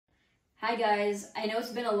Hi guys, I know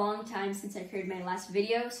it's been a long time since I created my last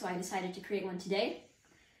video, so I decided to create one today.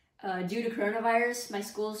 Due to coronavirus, my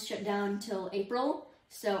school's shut down till April,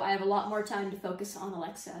 so I have a lot more time to focus on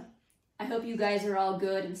Alexa. I hope you guys are all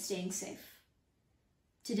good and staying safe.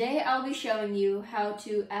 Today I'll be showing you how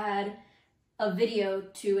to add a video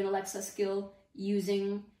to an Alexa skill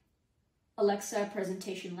using Alexa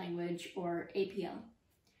Presentation Language, or APL.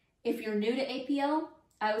 If you're new to APL,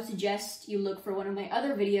 I would suggest you look for one of my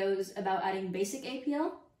other videos about adding basic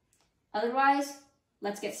APL. Otherwise,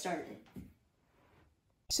 let's get started.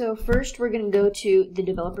 So first we're going to go to the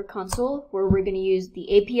developer console, where we're going to use the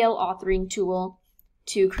APL authoring tool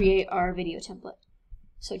to create our video template.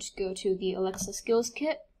 So just go to the Alexa Skills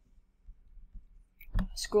Kit,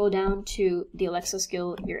 scroll down to the Alexa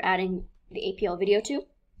skill you're adding the APL video to,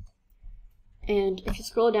 and if you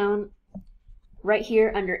scroll down, right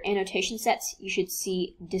here under annotation sets, you should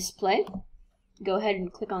see display. Go ahead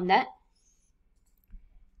and click on that.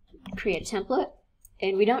 Create a template.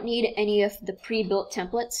 And we don't need any of the pre-built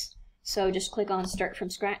templates, so just click on start from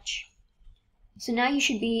scratch. So now you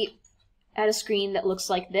should be at a screen that looks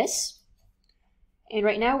like this. And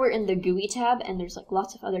right now we're in the GUI tab, and there's like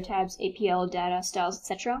lots of other tabs, APL, data, styles,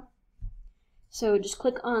 etc. So just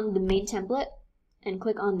click on the main template and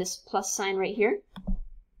click on this plus sign right here.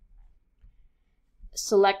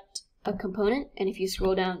 Select a component, and if you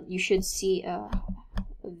scroll down, you should see a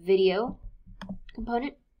video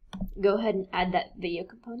component. Go ahead and add that video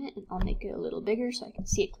component, and I'll make it a little bigger so I can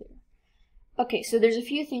see it clearer. Okay, so there's a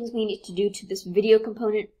few things we need to do to this video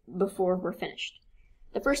component before we're finished.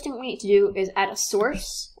 The first thing we need to do is add a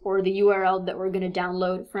source, or the URL that we're going to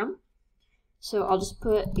download from. So I'll just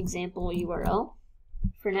put example URL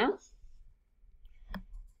for now.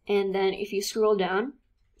 And then if you scroll down,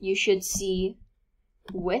 you should see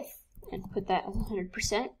width, and put that as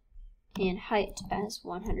 100%, and height as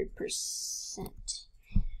 100%.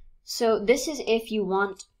 So this is if you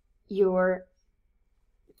want your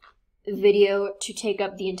video to take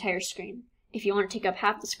up the entire screen. If you want to take up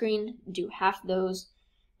half the screen, do half those,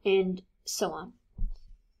 and so on.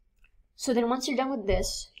 So then once you're done with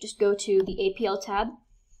this, just go to the APL tab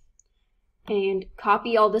and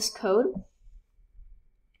copy all this code,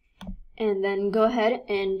 and then go ahead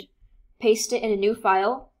and paste it in a new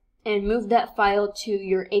file, and move that file to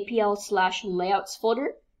your APL/layouts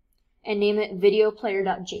folder, and name it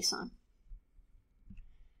videoplayer.json.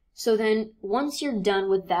 So then, once you're done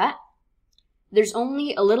with that, there's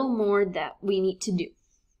only a little more that we need to do.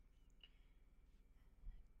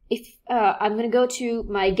 I'm going to go to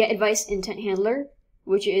my Get Advice Intent Handler,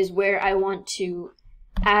 which is where I want to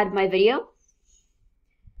add my video.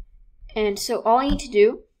 And so all I need to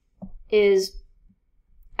do is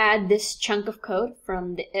add this chunk of code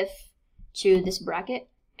from the if to this bracket,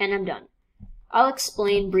 and I'm done. I'll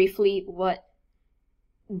explain briefly what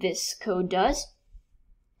this code does.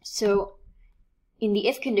 So in the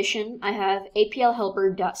if condition, I have APL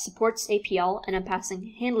helper.supports_APL, and I'm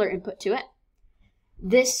passing handler input to it.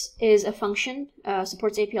 This is a function,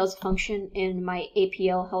 supports APL is a function in my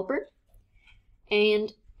APL helper,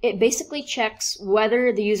 and it basically checks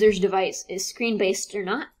whether the user's device is screen-based or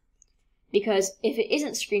not. Because if it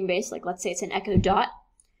isn't screen-based, like let's say it's an echo dot,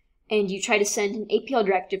 and you try to send an APL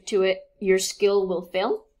directive to it, your skill will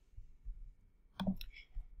fail.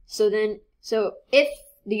 So if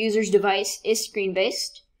the user's device is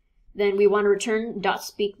screen-based, then we want to return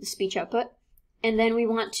 .speak, the speech output, and then we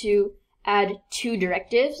want to add two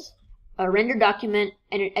directives, a render document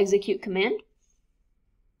and an execute command.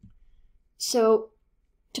 So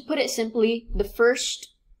to put it simply, the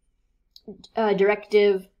first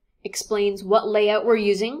directive explains what layout we're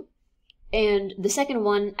using, and the second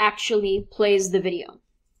one actually plays the video.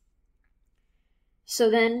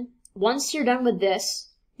 So then, once you're done with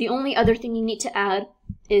this, the only other thing you need to add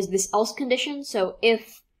is this else condition. So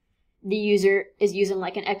if the user is using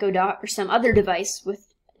like an Echo Dot or some other device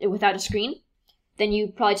without a screen, then you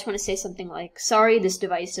probably just want to say something like, sorry, this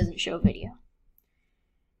device doesn't show video.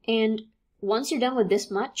 And once you're done with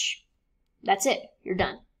this much, that's it, you're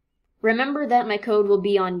done. Remember that my code will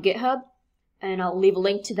be on GitHub, and I'll leave a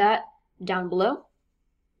link to that down below,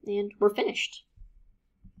 and we're finished.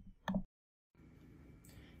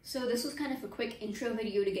 So this was kind of a quick intro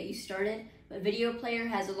video to get you started, but Video Player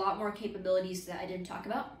has a lot more capabilities that I didn't talk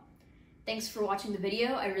about. Thanks for watching the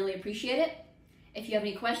video, I really appreciate it. If you have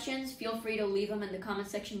any questions, feel free to leave them in the comment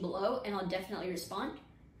section below, and I'll definitely respond.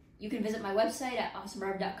 You can visit my website at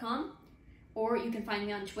awesomearv.com, or you can find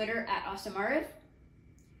me on Twitter at awesomearv.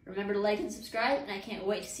 Remember to like and subscribe, and I can't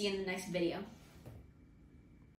wait to see you in the next video.